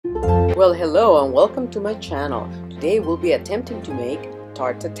Well, hello and welcome to my channel. Today we'll be attempting to make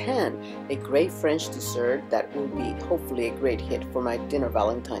Tarte Tatin, a great French dessert that will be hopefully a great hit for my dinner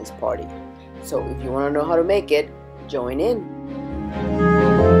Valentine's party. So if you want to know how to make it, join in.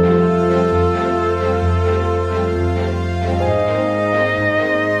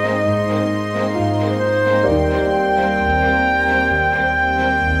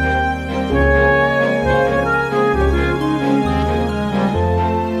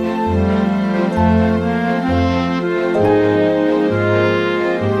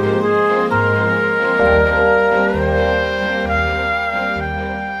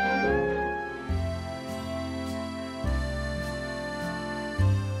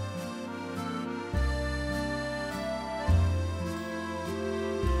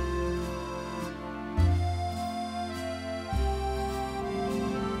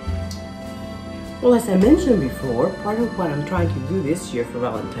 Well, as I mentioned before, part of what I'm trying to do this year for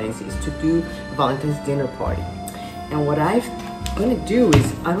Valentine's is to do a Valentine's dinner party. And what I'm going to do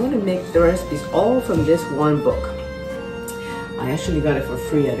is I'm going to make the recipes all from this one book. I actually got it for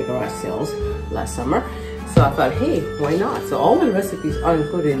free at the garage sales last summer. So I thought, hey, why not? So all my recipes are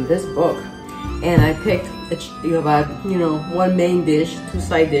included in this book. And I picked about one main dish, 2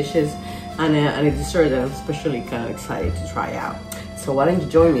 side dishes, and a dessert that I'm especially kind of excited to try out. So why don't you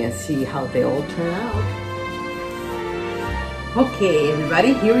join me and see how they all turn out. Okay,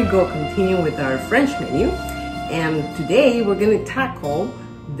 everybody, here we go, continuing with our French menu. And today we're gonna tackle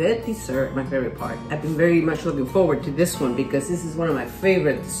the dessert, my favorite part. I've been very much looking forward to this one because this is one of my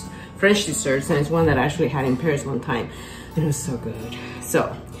favorite French desserts, and it's one that I actually had in Paris one time. And it was so good.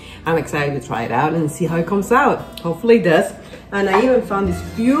 So I'm excited to try it out and see how it comes out. Hopefully it does. And I even found this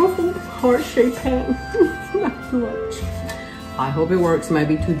beautiful heart-shaped pan. Not too much. I hope it works. Might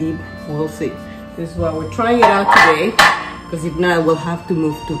be too deep. We'll see. This is why we're trying it out today, because if not, we'll have to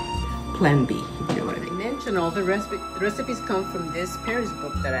move to plan B. You know what I mean? I mentioned all the recipes come from this Paris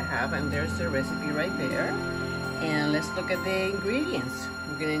book that I have, and there's the recipe right there. And let's look at the ingredients.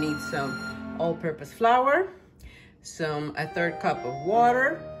 We're gonna need some all-purpose flour, a 1/3 cup of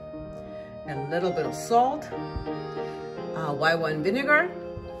water, a little bit of salt, white wine vinegar,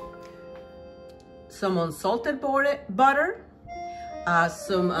 some unsalted butter,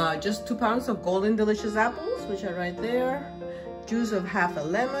 just 2 pounds of golden delicious apples, which are right there, juice of half a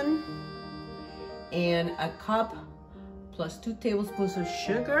lemon, and a cup plus 2 tablespoons of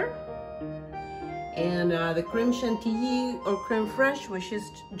sugar, and the creme chantilly or creme fraiche, which is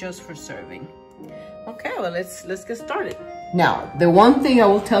just for serving. Okay, well, let's get started. Now, the one thing I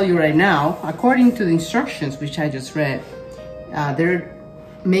will tell you right now, according to the instructions which I just read, they're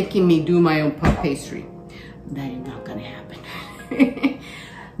making me do my own puff pastry. That is not gonna happen.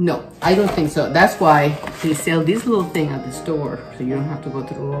 No, I don't think so. That's why they sell this little thing at the store, so you don't have to go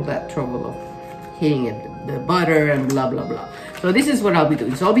through all that trouble of heating it, the butter and blah blah blah. So this is what I'll be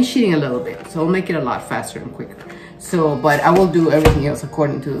doing. So I'll be sheeting a little bit, so I'll make it a lot faster and quicker. So, but I will do everything else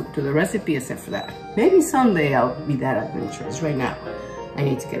according to the recipe except for that. Maybe someday I'll be that adventurous. Right now, I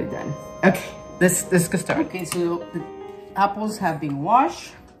need to get it done. Okay, let's get started. Okay, so the apples have been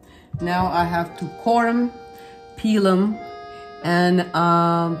washed. Now I have to core them, peel them, and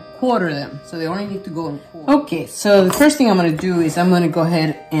quarter them. So they only need to go in quarter. Okay, so the first thing I'm gonna do is I'm gonna go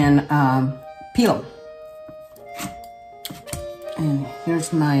ahead and peel them. And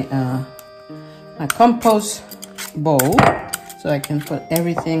here's my my compost bowl, so I can put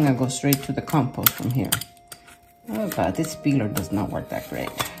everything and go straight to the compost from here. Oh God, this peeler does not work that great.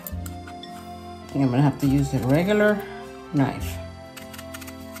 I think I'm gonna have to use a regular knife.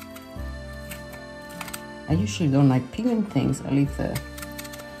 I usually don't like peeling things. I leave the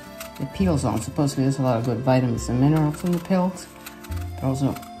peels on. Supposedly there's a lot of good vitamins and minerals in the peels. It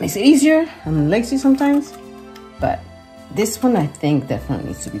also makes it easier. I'm lazy sometimes, but this one I think definitely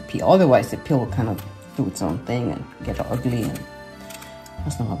needs to be peeled. Otherwise the peel will kind of do its own thing and get ugly, and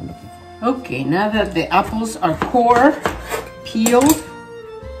that's not what I'm looking for. Okay, now that the apples are core, peeled,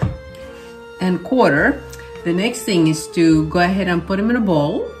 and quarter, the next thing is to go ahead and put them in a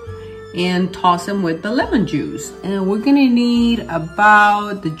bowl and toss them with the lemon juice. And we're gonna need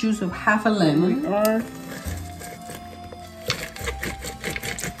about the juice of half a lemon.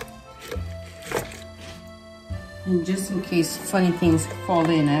 And just in case funny things fall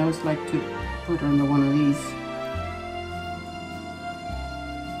in, I always like to put under one of these.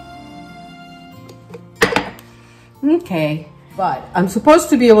 Okay, but I'm supposed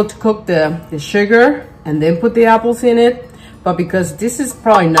to be able to cook the sugar and then put the apples in it. But because this is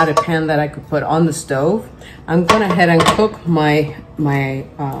probably not a pan that I could put on the stove, I'm going ahead and cook my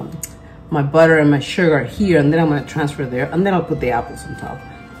butter and my sugar here, and then I'm going to transfer there, and then I'll put the apples on top.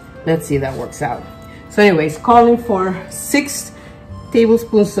 Let's see if that works out. So anyways, calling for 6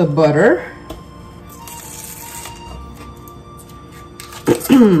 tablespoons of butter.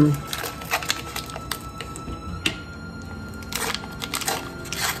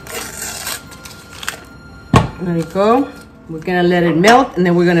 There you go. We're gonna let it melt, and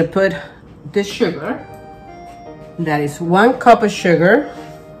then we're gonna put this sugar. That is 1 cup of sugar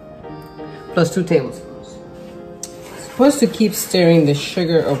plus 2 tablespoons. Supposed to keep stirring the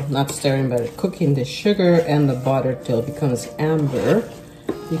sugar, or not stirring, but cooking the sugar and the butter till it becomes amber.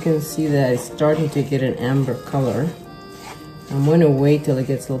 You can see that it's starting to get an amber color. I'm going to wait till it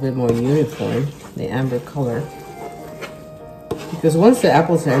gets a little bit more uniform, the amber color. Because once the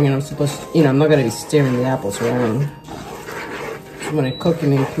apples are in, I'm supposed to, I'm not going to be stirring the apples around. I'm going to cook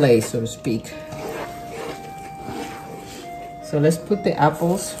them in place, so to speak. So let's put the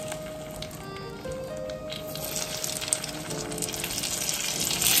apples.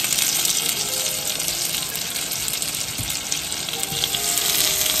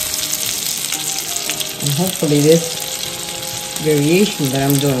 And hopefully this variation that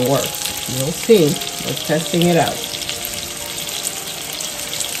I'm doing works. We'll see. We're testing it out.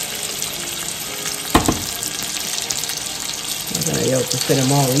 I'm not gonna be able to fit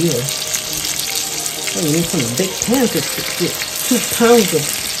them all either. Oh, you need some big pans to get 2 pounds of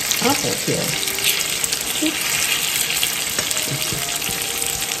apples here.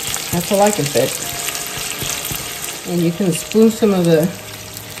 That's all I can fit. And you can spoon some of the,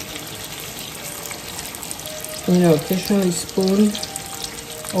 occasionally spoon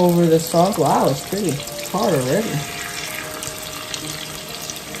over the sauce. Wow, it's pretty hard already.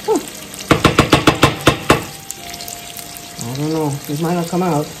 Huh. I don't know. These might not come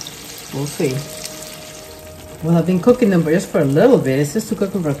out. We'll see. Well, I've been cooking them just for a little bit. It's just to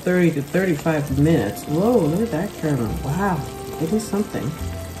cook them for 30 to 35 minutes. Whoa, look at that caramel. Wow, it is something.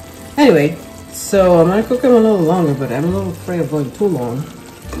 Anyway, so I'm gonna cook them a little longer, but I'm a little afraid of going too long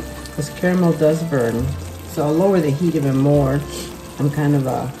because caramel does burn. So I'll lower the heat even more. I'm kind of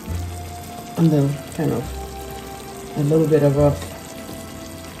on the a little bit of a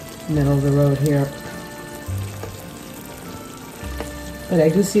middle of the road here. But I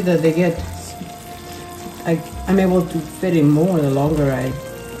do see that they get, I'm able to fit in more the longer I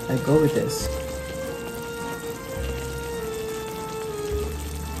go with this.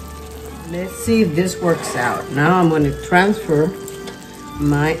 Let's see if this works out. Now I'm going to transfer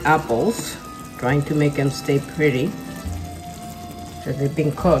my apples, trying to make them stay pretty, so they've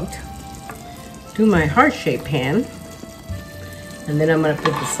been cooked, to my heart-shaped pan. And then I'm going to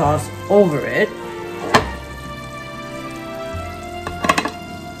put the sauce over it.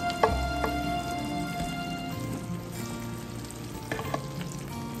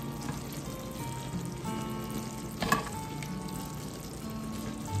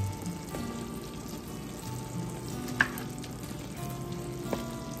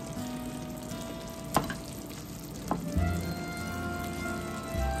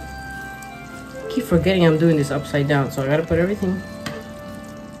 Keep forgetting I'm doing this upside down, so I gotta put everything,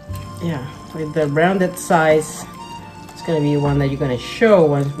 like the rounded size. It's gonna be one that you're gonna show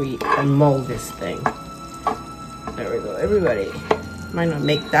once we unmold this thing. There we go, everybody. Might not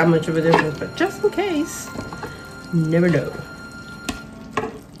make that much of a difference, but just in case, you never know.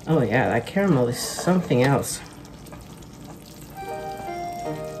 Oh yeah, that caramel is something else.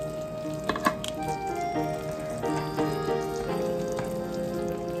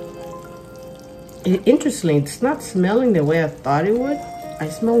 Interestingly, it's not smelling the way I thought it would. I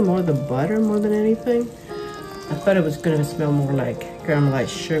smell more the butter more than anything. I thought it was gonna smell more like caramelized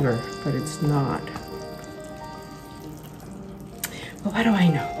sugar, but it's not. Well, what do I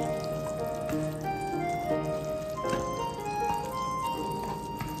know?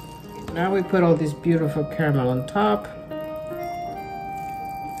 Now we put all this beautiful caramel on top.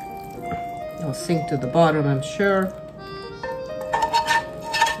 It'll sink to the bottom, I'm sure.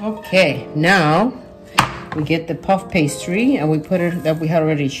 Okay, now we get the puff pastry and we put it, that we had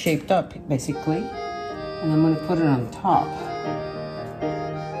already shaped up basically, and I'm going to put it on top.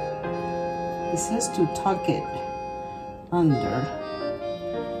 It says to tuck it under.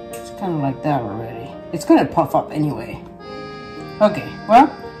 It's kind of like that already. It's going to puff up anyway. Okay, well,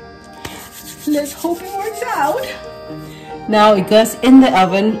 let's hope it works out. Now it goes in the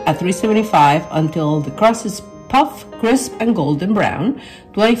oven at 375 until the crust is puff, crisp, and golden brown,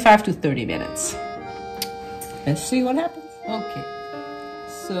 25 to 30 minutes. Let's see what happens. Okay,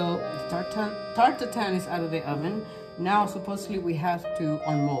 so Tarte Tatin is out of the oven. Now supposedly we have to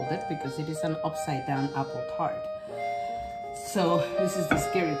unmold it because it is an upside down apple tart. So this is the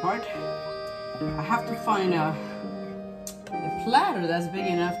scary part. I have to find a platter that's big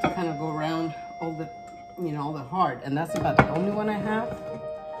enough to kind of go around all the, you know, all the heart. And that's about the only one I have.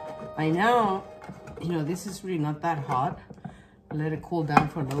 By now, you know, this is really not that hot. Let it cool down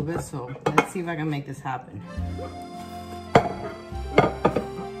for a little bit. So let's see if I can make this happen.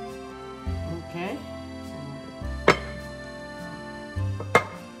 Okay.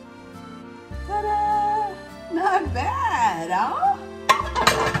 Ta-da! Not bad, huh?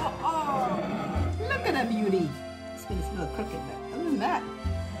 Look at that beauty. It's gonna smell crooked, but other than that,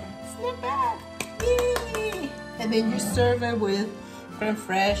 it's not bad. Yay! And then you serve it with creme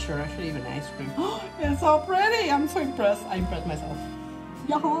fraiche or actually even ice cream. It's so pretty. I'm so impressed. I impressed myself.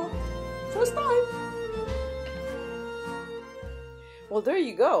 Yaha! First time. Well, there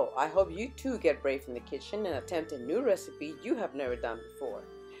you go. I hope you too get brave in the kitchen and attempt a new recipe you have never done before.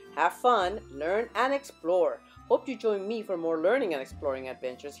 Have fun, learn, and explore. Hope you join me for more learning and exploring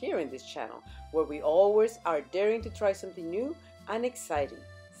adventures here in this channel, where we always are daring to try something new and exciting.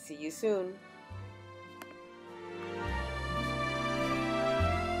 See you soon.